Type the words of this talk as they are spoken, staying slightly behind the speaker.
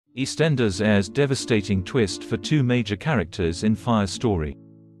EastEnders airs devastating twist for two major characters in Fire story,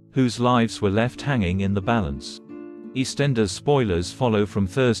 whose lives were left hanging in the balance. EastEnders spoilers follow from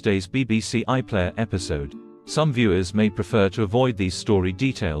Thursday's BBC iPlayer episode. Some viewers may prefer to avoid these story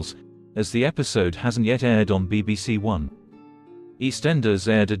details, as the episode hasn't yet aired on BBC One. EastEnders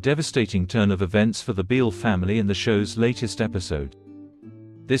aired a devastating turn of events for the Beale family in the show's latest episode.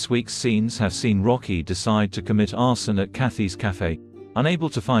 This week's scenes have seen Rocky decide to commit arson at Kathy's cafe, unable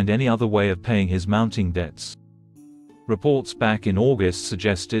to find any other way of paying his mounting debts. Reports back in August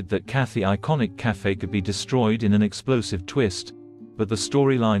suggested that Kathy's iconic cafe could be destroyed in an explosive twist, but the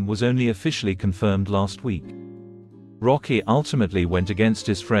storyline was only officially confirmed last week. Rocky ultimately went against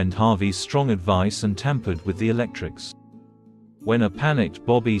his friend Harvey's strong advice and tampered with the electrics. When a panicked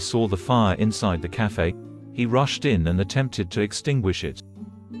Bobby saw the fire inside the cafe, he rushed in and attempted to extinguish it.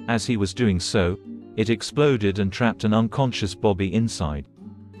 As he was doing so, it exploded and trapped an unconscious Bobby inside.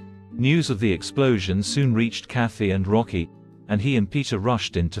 News of the explosion soon reached Kathy and Rocky, and he and Peter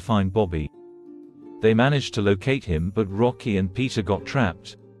rushed in to find Bobby. They managed to locate him, but Rocky and Peter got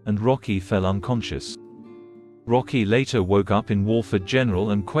trapped, and Rocky fell unconscious. Rocky later woke up in Warford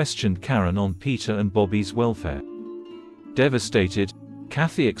General and questioned Karen on Peter and Bobby's welfare. Devastated,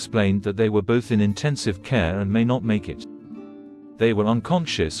 Kathy explained that they were both in intensive care and may not make it. They were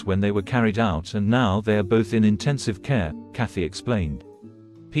unconscious when they were carried out and now they are both in intensive care, Kathy explained.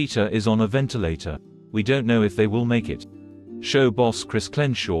 Peter is on a ventilator. We don't know if they will make it. Show boss Chris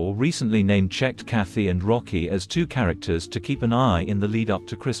Crenshaw recently name-checked Kathy and Rocky as two characters to keep an eye in the lead-up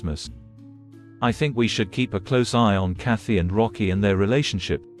to Christmas. "I think we should keep a close eye on Kathy and Rocky and their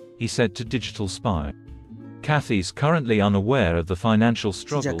relationship," he said to Digital Spy. Kathy's currently unaware of the financial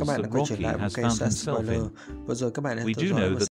struggles that Rocky has found himself in. We do know that